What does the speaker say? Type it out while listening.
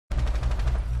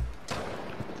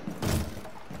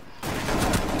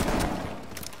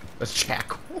That's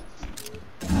Jackal.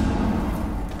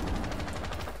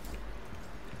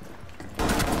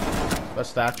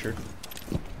 That's Thatcher.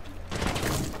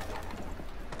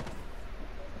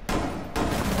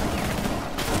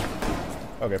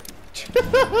 Okay.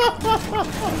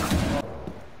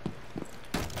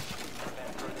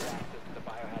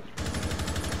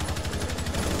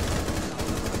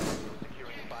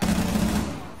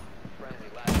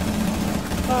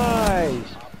 Nice.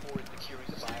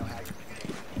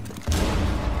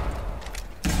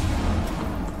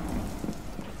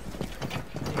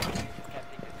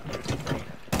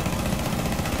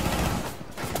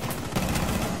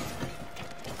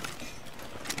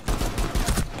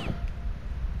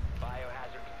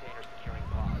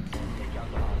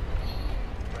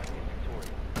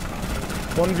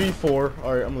 One v4.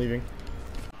 All right, I'm leaving.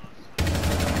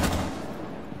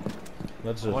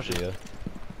 That's just yeah.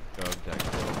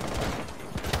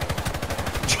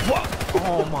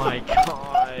 Oh my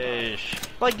gosh.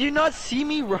 Like, do you not see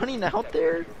me running out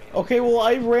there? Okay, well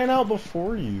I ran out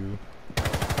before you.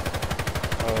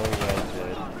 Oh yeah,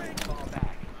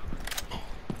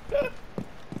 I did.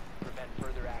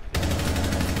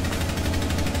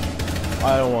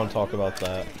 I don't want to talk about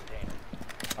that.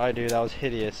 I do. That was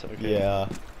hideous. Okay. Yeah.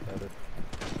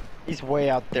 He's way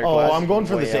out there. Oh, Glass I'm going is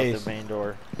for way this out ace. The main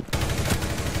door.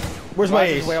 Where's my Glass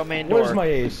ace? is way out main door. Where's my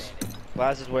ace?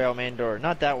 Glass is way out main door.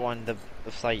 Not that one. The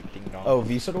sight thing gone. Oh,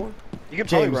 Visa door? You can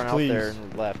probably James, run please. out there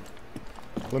and left.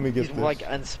 Let me get He's this. like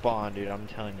unspawned, dude. I'm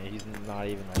telling you, he's not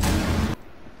even like.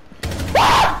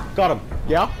 Got him.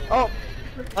 Yeah. Oh,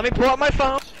 let me pull out my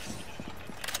phone.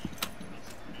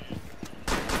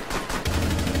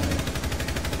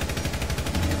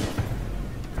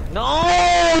 No,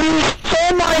 you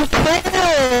stole my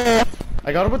kill.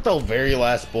 I got him with the very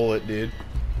last bullet, dude.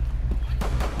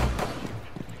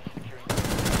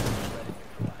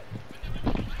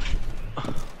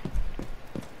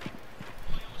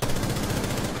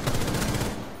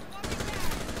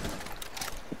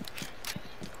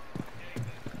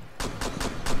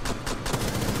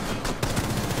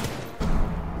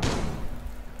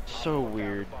 So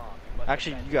weird.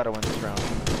 Actually, you gotta win this round.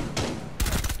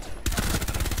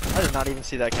 I did not even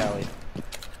see that Cali.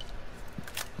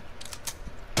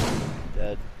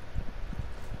 Dead.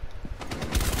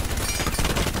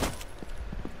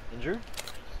 Injured?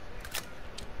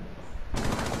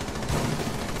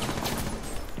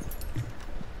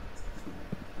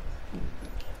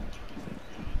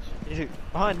 He's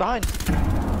behind!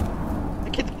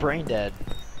 That kid's brain dead.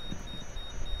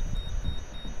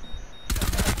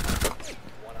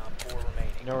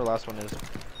 You know where the last one is.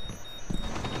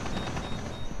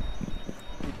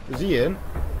 Is he in?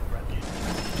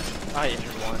 I injured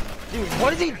one. Dude,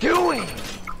 what is he doing?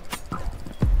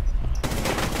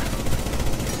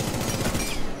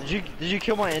 Did you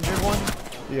kill my injured one?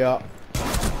 Yeah.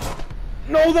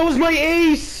 No, that was my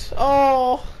ace!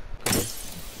 Oh!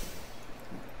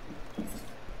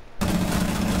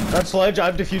 That's Sledge. I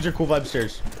have diffuser, cool vibe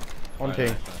stairs. On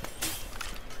ping.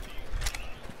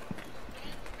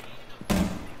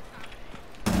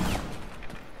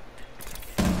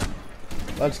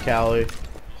 That's Cali.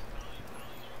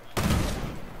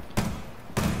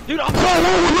 Dude, I'm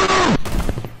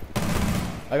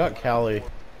I got Cali.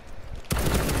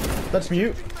 That's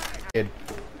mute. Kid.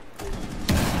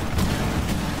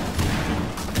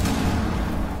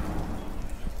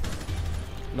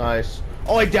 Nice.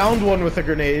 Oh, I downed one with a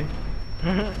grenade.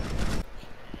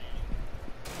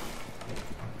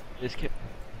 This kid.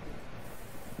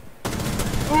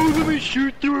 Oh, let me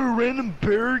shoot through a random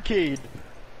barricade.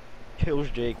 Kills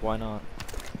Jake, why not?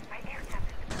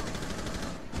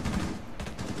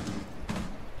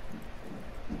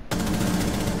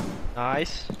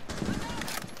 Nice.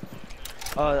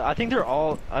 I think they're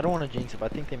all. I don't want to jinx it,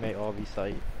 but I think they may all be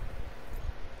sight.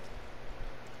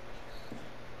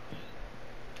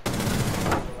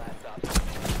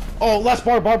 Oh, last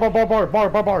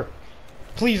bar.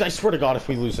 Please, I swear to God, if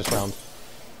we lose this round.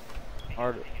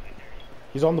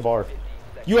 He's on the bar.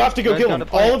 You have to go kill him.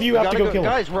 All of you have to go kill him.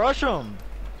 Guys, rush him.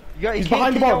 He's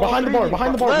behind the bar, behind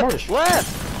the bar, Marsh. Left.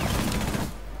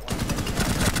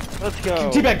 Let's go.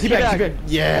 Teabag.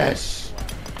 Yes.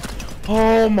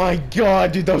 Oh my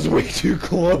God, dude, that was way too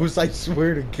close. I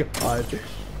swear to God.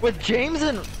 With James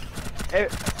and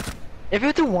if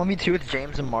it's a 1v2 with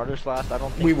James and Martyrs last, I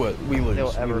don't think we lose.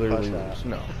 They'll ever we literally touch lose. that.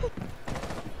 No.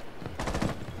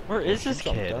 Where is this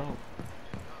kid?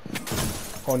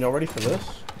 Oh, and y'all ready for this?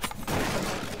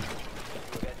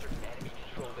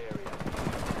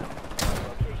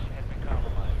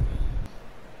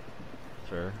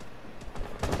 Sure.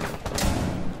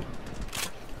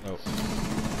 Nope.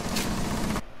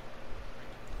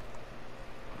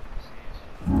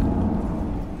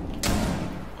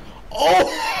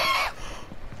 Oh!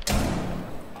 Oh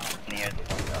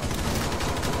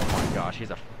my gosh, he's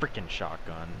a freaking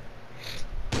shotgun.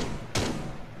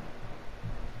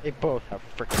 They both have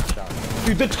freaking shotguns.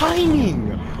 Dude, the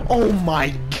timing! Oh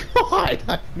my god!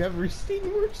 I've never seen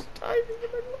worse timing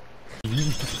in my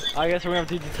life. I guess we're gonna have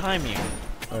to do the timing.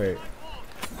 Alright.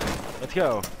 Let's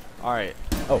go. Alright.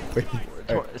 Oh, wait.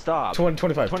 Right. Stop.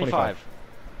 25. 25.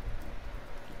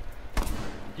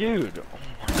 Dude.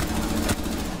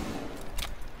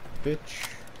 Bitch.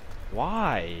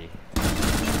 Why?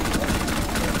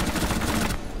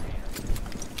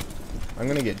 I'm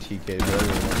gonna get TK'd, bro.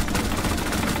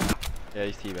 Yeah,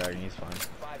 he's teabagging, he's fine.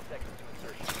 5 seconds to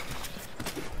insertion.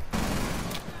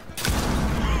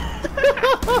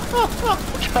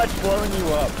 God's blowing you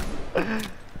up.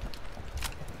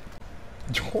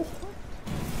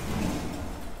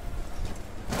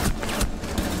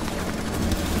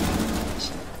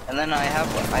 And then I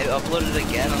uploaded it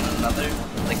again on another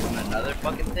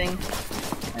fucking thing,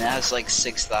 and it has like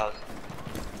 6,000.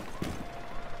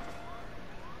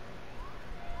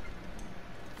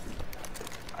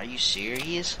 Are you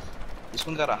serious? This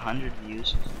one got 100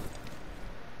 views.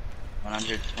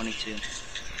 122.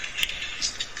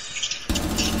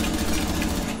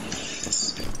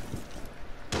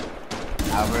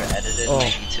 Albert edited my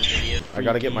YouTube video. I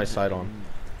gotta get my side on.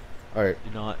 Alright.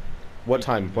 Do not. What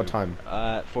time? What time?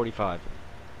 45.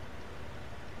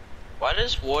 Why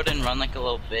does Warden run like a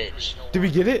little bitch? Did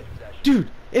we get it? Dude,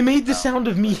 it made the sound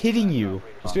of me hitting you.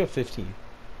 Let's do a 15.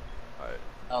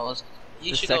 Oh,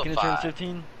 you The should second go it turns 5.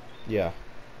 15? Yeah.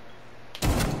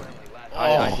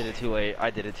 I did it too late. I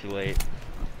did it too late.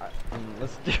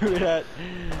 Let's do it at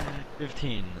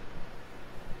 15.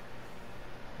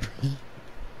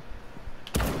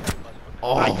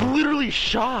 Oh. I literally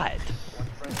shot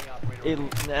it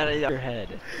at your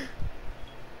head.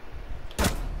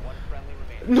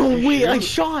 No, You wait, I shoot.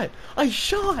 shot! I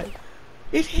shot!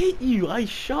 It hit you! I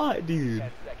shot, dude!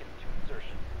 10 seconds to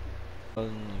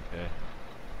insertion.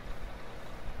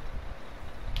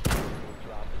 Okay.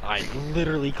 I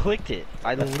literally clicked it.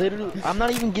 I'm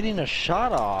not even getting a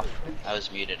shot off. I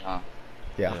was muted, huh?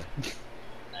 Yeah.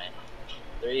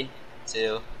 3,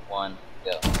 2, 1,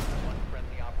 go. One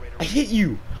friendly operator I hit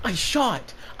you! I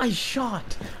shot! I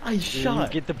shot! I Did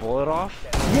shot! you get the bullet off?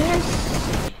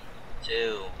 Yes!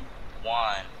 2,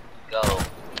 1, go.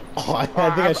 Oh, I think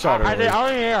I shot her. I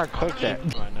don't even clicked it.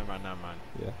 Never mind.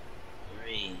 Yeah.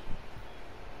 3,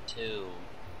 2,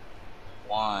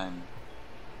 1,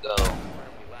 go.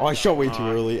 Oh, I shot way too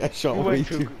early. I shot You way went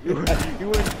too. you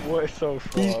went way so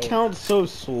slow. These count so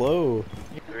slow.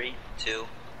 3, 2,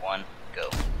 1, go.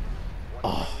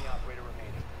 Oh. friendly operator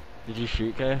remaining. Did you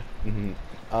shoot, Kay?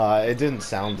 It didn't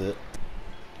sound it.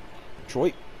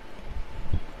 Detroit.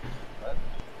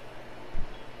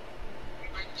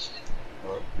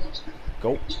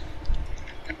 Go.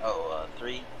 Oh,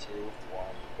 3, 2, 1,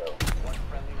 go. One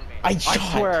friendly remaining. I shot.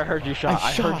 I swear I heard you shot.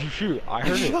 I shot. heard you shoot. I I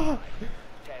heard it. shot.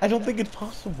 I don't think it's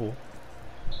possible.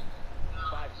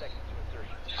 5 seconds to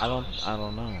insertion. I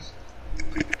don't know.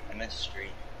 I missed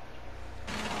street.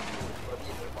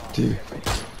 Dude.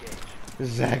 This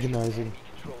is agonizing.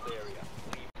 Controlled area.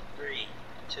 3,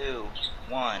 2,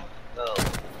 1, go.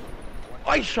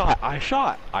 I shot. That's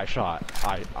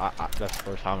the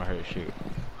first time I heard it shoot.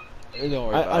 Don't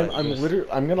worry about it. Just-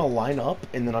 I'm gonna line up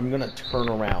and then I'm gonna turn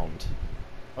around.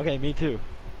 Okay, me too.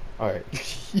 Alright.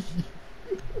 This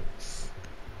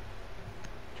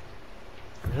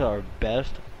is our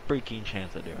best freaking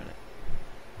chance of doing it.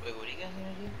 Wait, what are you guys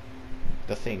gonna do?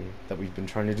 The thing that we've been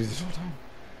trying to do this whole time.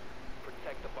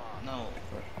 Protect the bomb. No.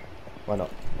 Line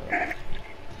up.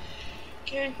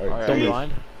 Okay. Alright, Alright, don't are you move.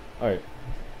 blind? Alright.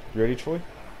 You ready, Troy?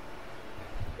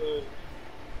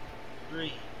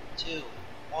 3, 2,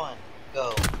 1,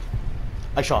 go.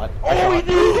 I shot. Oh, we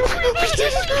did!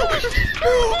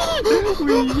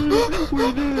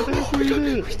 We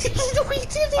did it!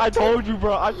 I told you,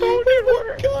 bro. I told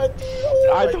you. God, dude.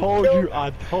 Oh I my told God. you.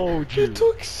 I told you. It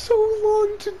took so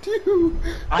long to do.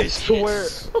 I swear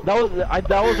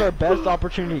that was our best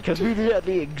opportunity because we did it at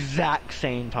the exact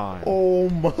same time. Oh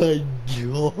my God,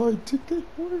 did that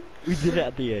work? We did it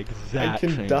at the I exact can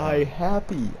same die time.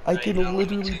 happy. I can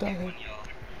literally die.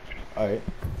 Alright.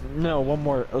 No, one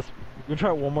more. We'll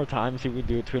try it one more time. See if we can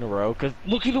do it 2 in a row. Cause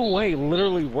looking away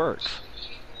literally works.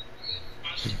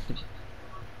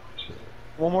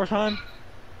 One more time.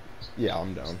 Yeah,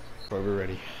 I'm down. But we're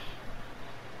ready.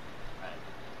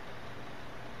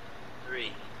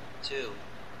 3, 2,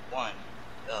 1,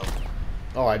 go.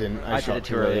 Oh, I didn't. I did shot it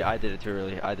too early. I did it too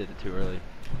early. I did it too early.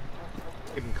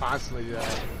 You can constantly do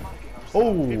that.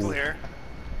 Oh! People here.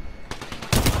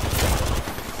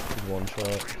 One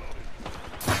shot.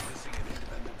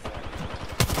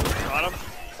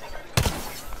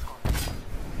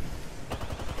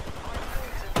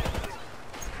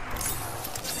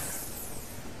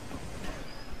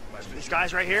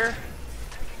 guy's right here.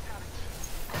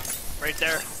 Right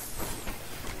there.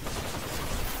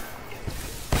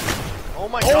 Oh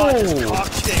my god, this cock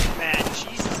stick, man.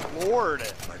 Jesus Lord.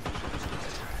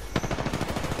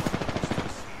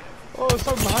 Oh, there's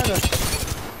something behind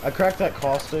us. I cracked that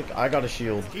caustic. I got a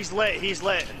shield. He's lit, he's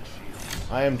lit.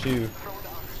 I am too.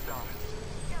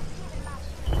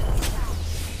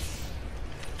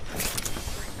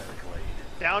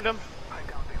 Downed him.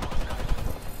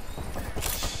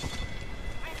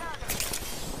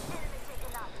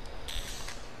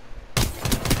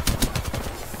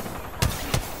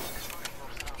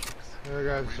 There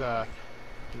goes, the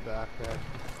back there.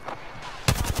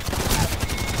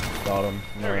 Got him.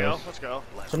 There we go, Nice. let's go.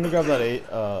 Somebody grab that 8.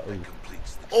 Ooh.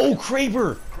 Oh,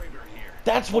 Kraber!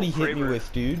 That's what he hit me Kraber.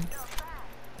 with, dude.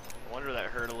 I wonder that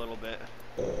hurt a little bit.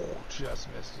 Oh, just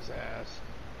missed his ass.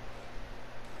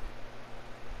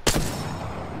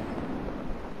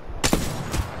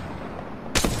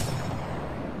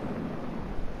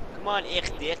 Come on,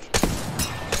 dick.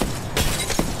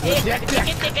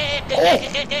 Oh!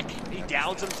 He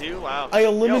downs him too, wow. I Yo,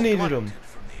 eliminated come on. him.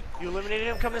 You eliminated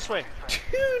him? Come this way.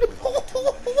 Dude,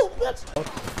 that's...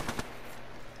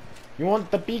 You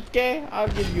want the pique? I'll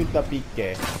give you the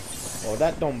pique. Oh,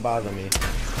 that don't bother me.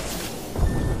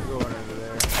 Going into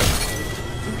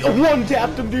there. One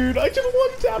tapped him, dude. I just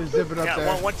one tapped He's him. zipping up Yeah,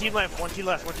 there. one team left, one team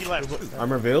left, one team left.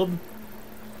 I'm revealed.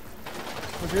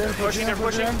 Push in, push Pushing, in, they're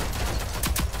push pushing.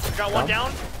 in. Got one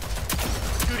down.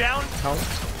 Two down. Count.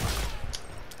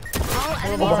 All enemies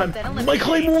have Behind. been My eliminated.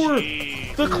 claymore.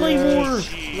 Jeez. The claymore.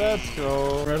 Jeez. Let's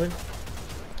go. Ready?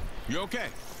 You okay?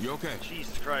 You okay?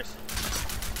 Jesus Christ.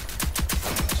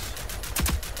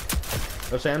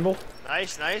 That's Anvil.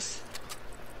 Nice, nice.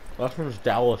 Last one was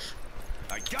Dallas.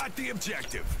 I got the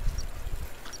objective.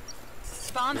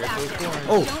 Bombs active.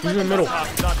 Oh, Don't he's let in the them middle. go Top,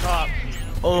 off. he's on top.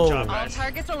 Oh, job, All guys.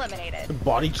 targets eliminated. the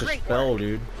body just Great fell, work.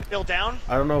 dude. Still down.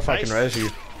 I don't know if I Nice. can res you.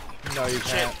 No, you Shit,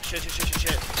 can't. shit, shit, shit, shit,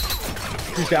 shit.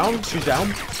 She's down. She's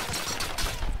down.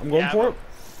 I'm going Yeah, for it.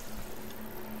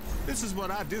 This is what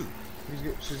I do.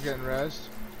 She's getting rezzed.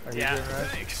 Are you Yeah. getting rezzed?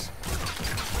 Thanks.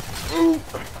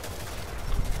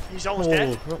 He's almost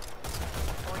dead. Oh,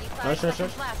 45 Nice, nice,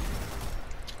 seconds nice. left.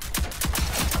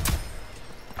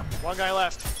 One guy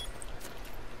left.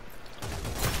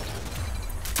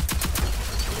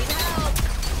 Need help.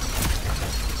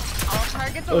 All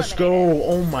targets let's eliminated. go.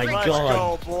 Oh my Let's god.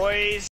 go, boys.